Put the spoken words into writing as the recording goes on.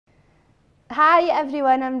Hi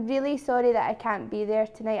everyone, I'm really sorry that I can't be there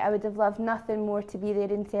tonight. I would have loved nothing more to be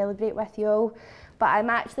there and celebrate with you all, but I'm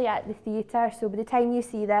actually at the theatre, so by the time you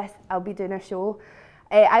see this, I'll be doing a show.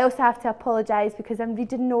 I also have to apologise because I'm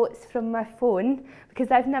reading notes from my phone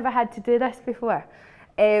because I've never had to do this before.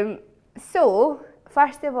 So,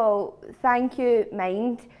 first of all, thank you,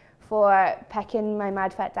 Mind, for picking my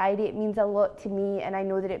Mad Fit Diary. It means a lot to me and I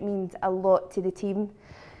know that it means a lot to the team.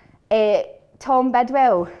 Tom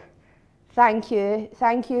Bidwell, thank you.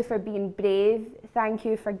 Thank you for being brave. Thank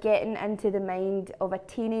you for getting into the mind of a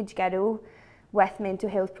teenage girl with mental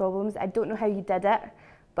health problems. I don't know how you did it,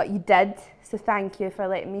 but you did. So thank you for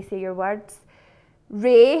letting me say your words.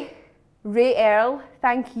 Ray Earl,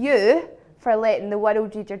 thank you for letting the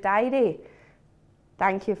world read your diary.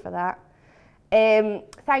 Thank you for that.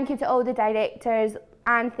 Thank you to all the directors,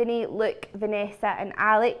 Anthony, Luke, Vanessa and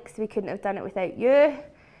Alex. We couldn't have done it without you.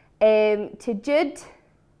 To Jude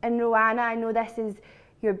and Roanna, I know this is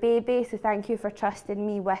your baby, so thank you for trusting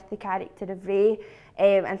me with the character of Ray.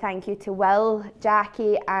 And thank you to Will,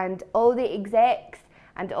 Jackie and all the execs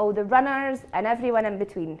and all the runners and everyone in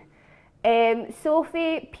between.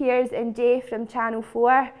 Sophie, Piers and Jay from Channel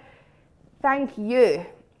 4, thank you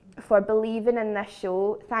for believing in this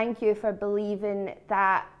show. Thank you for believing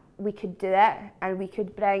that we could do it and we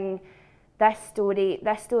could bring this story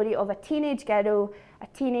of a teenage girl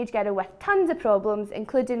with tons of problems,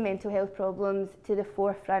 including mental health problems, to the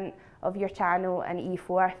forefront of your channel and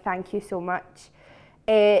E4. Thank you so much.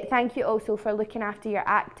 Thank you also for looking after your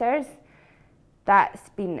actors. That's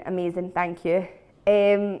been amazing, thank you.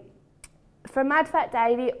 For Mad Fit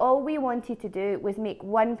Diary, all we wanted to do was make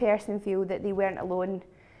one person feel that they weren't alone,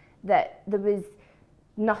 that there was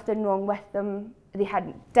nothing wrong with them, they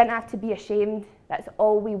didn't have to be ashamed. That's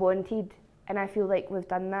all we wanted, and I feel like we've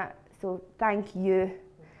done that, so thank you.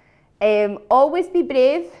 Always be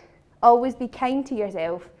brave, always be kind to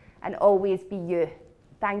yourself, and always be you.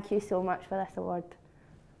 Thank you so much for this award.